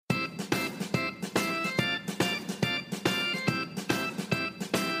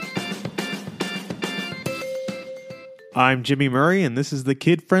I'm Jimmy Murray, and this is the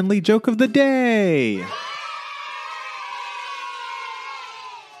kid-friendly joke of the day.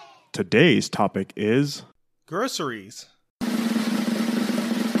 Today's topic is groceries.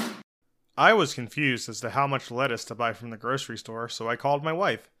 I was confused as to how much lettuce to buy from the grocery store, so I called my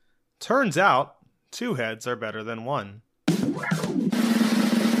wife. Turns out, 2 heads are better than 1.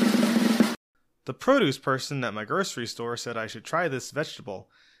 The produce person at my grocery store said I should try this vegetable.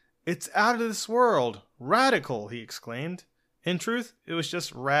 It's out of this world. Radical, he exclaimed. In truth, it was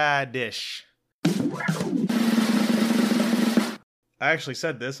just radish. I actually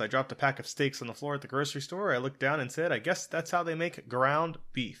said this. I dropped a pack of steaks on the floor at the grocery store. I looked down and said, I guess that's how they make ground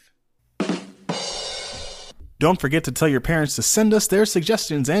beef. Don't forget to tell your parents to send us their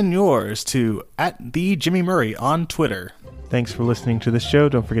suggestions and yours to @TheJimmyMurray on Twitter. Thanks for listening to this show.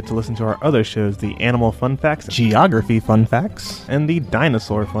 Don't forget to listen to our other shows, the Animal Fun Facts, Geography Fun Facts, and the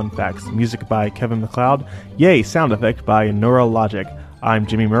Dinosaur Fun Facts. Music by Kevin MacLeod. Yay, sound effect by Neurologic. I'm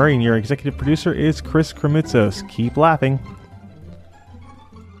Jimmy Murray, and your executive producer is Chris Kremitzos. Keep laughing.